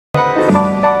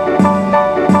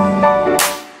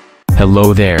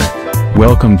Hello there.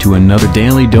 Welcome to another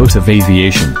daily dose of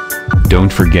aviation.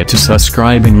 Don't forget to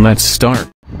subscribe and let's start.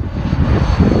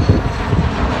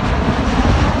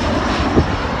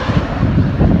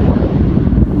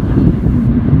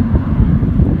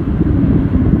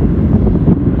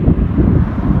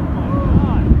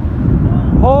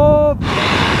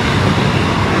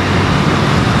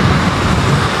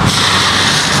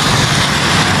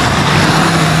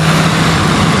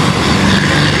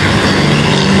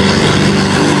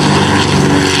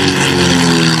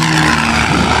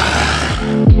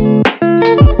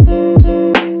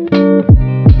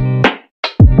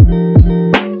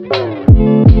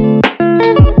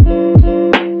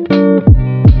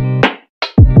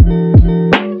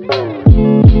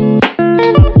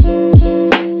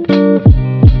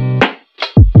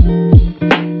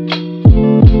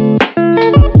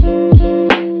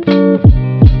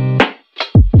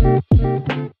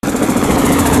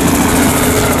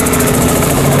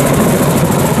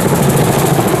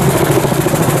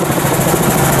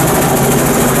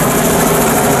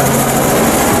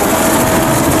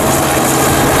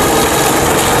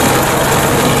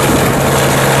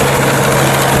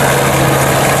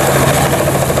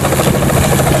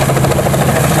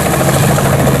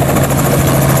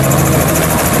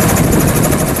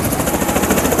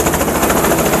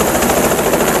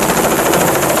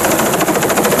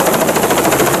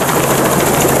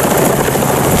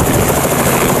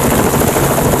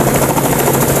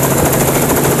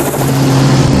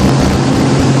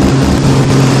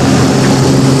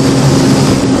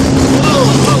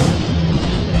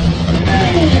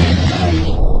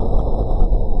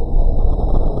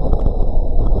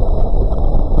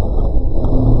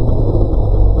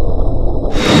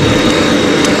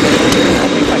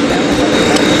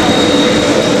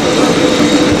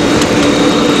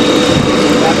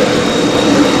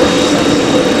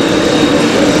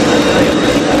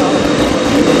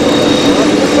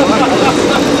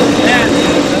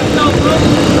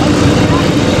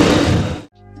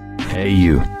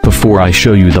 Before I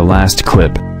show you the last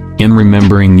clip, in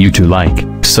remembering you to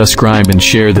like, subscribe and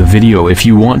share the video if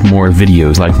you want more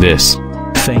videos like this.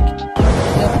 Thank you.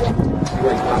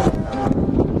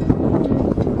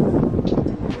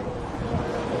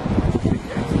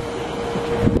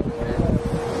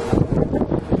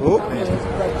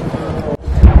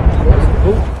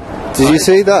 Did you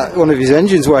see that? One of his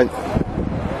engines went.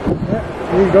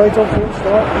 Yeah, you guys on full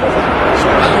start.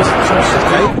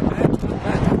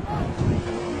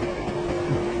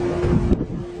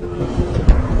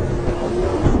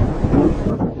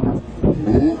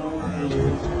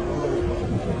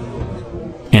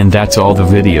 And that's all the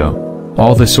video.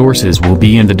 All the sources will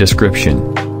be in the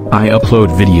description. I upload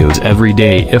videos every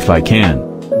day if I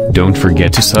can. Don't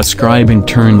forget to subscribe and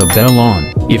turn the bell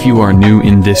on if you are new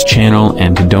in this channel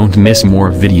and don't miss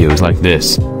more videos like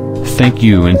this. Thank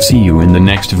you and see you in the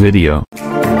next video.